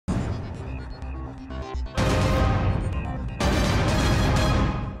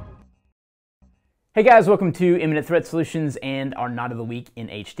Hey guys, welcome to Imminent Thread Solutions and our Knot of the Week in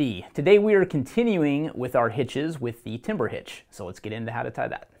HD. Today we are continuing with our hitches with the Timber Hitch. So let's get into how to tie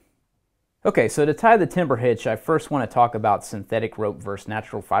that. Okay, so to tie the Timber Hitch, I first want to talk about synthetic rope versus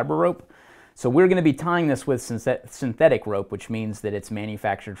natural fiber rope. So we're going to be tying this with synthetic rope, which means that it's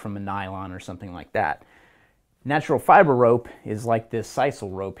manufactured from a nylon or something like that. Natural fiber rope is like this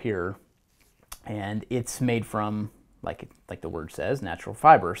sisal rope here, and it's made from, like the word says, natural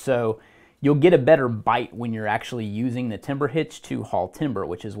fiber. So you'll get a better bite when you're actually using the Timber Hitch to haul timber,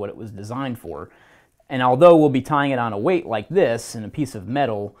 which is what it was designed for. And although we'll be tying it on a weight like this and a piece of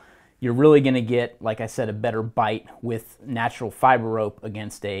metal, you're really going to get, like I said, a better bite with natural fiber rope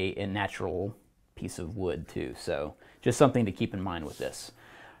against a natural piece of wood too. So just something to keep in mind with this.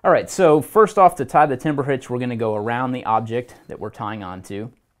 All right, so first off, to tie the Timber Hitch, we're going to go around the object that we're tying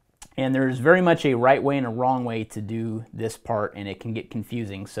onto. And there's very much a right way and a wrong way to do this part, and it can get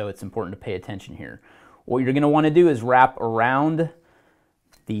confusing, so it's important to pay attention here. What you're going to want to do is wrap around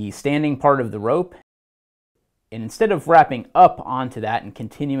the standing part of the rope, and instead of wrapping up onto that and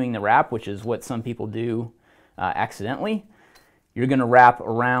continuing the wrap, which is what some people do accidentally, you're going to wrap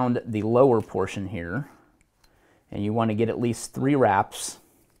around the lower portion here, and you want to get at least 3 wraps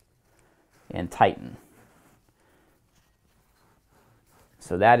and tighten.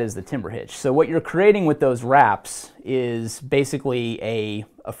 So that is the Timber Hitch. So what you're creating with those wraps is basically a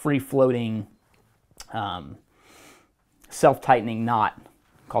free-floating, self-tightening knot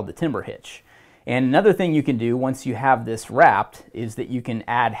called the Timber Hitch. And another thing you can do once you have this wrapped is that you can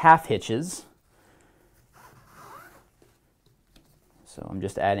add half hitches. So I'm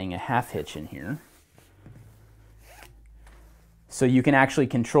just adding a half hitch in here. So you can actually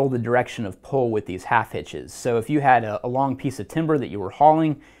control the direction of pull with these half hitches. So if you had a long piece of timber that you were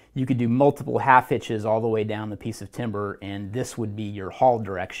hauling, you could do multiple half hitches all the way down the piece of timber, and this would be your haul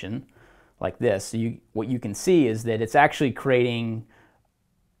direction, like this. So what you can see is that it's actually creating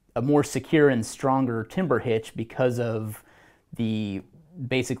a more secure and stronger timber hitch because of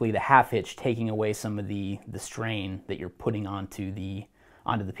basically the half hitch taking away some of the strain that you're putting onto the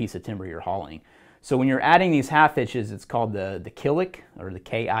piece of timber you're hauling. So when you're adding these half hitches, it's called the killick, or the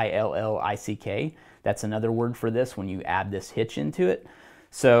K-I-L-L-I-C-K. That's another word for this when you add this hitch into it.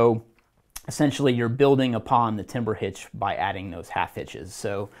 So essentially you're building upon the Timber Hitch by adding those half hitches.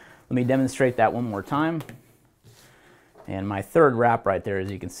 So let me demonstrate that one more time. And my third wrap right there,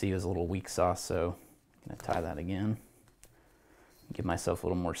 as you can see, is a little weak sauce, so I'm going to tie that again. Give myself a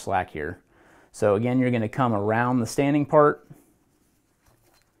little more slack here. So again, you're going to come around the standing part,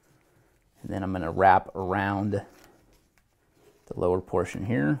 and then I'm going to wrap around the lower portion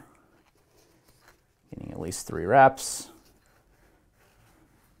here, getting at least 3 wraps.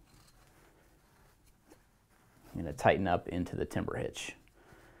 I'm going to tighten up into the Timber Hitch.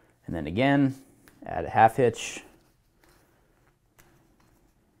 And then again, add a half hitch.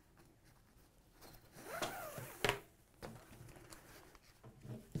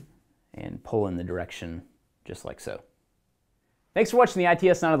 And pull in the direction just like so. Thanks for watching the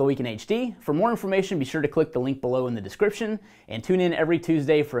ITS Knot of the Week in HD. For more information, be sure to click the link below in the description and tune in every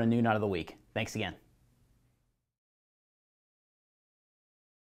Tuesday for a new Knot of the Week. Thanks again.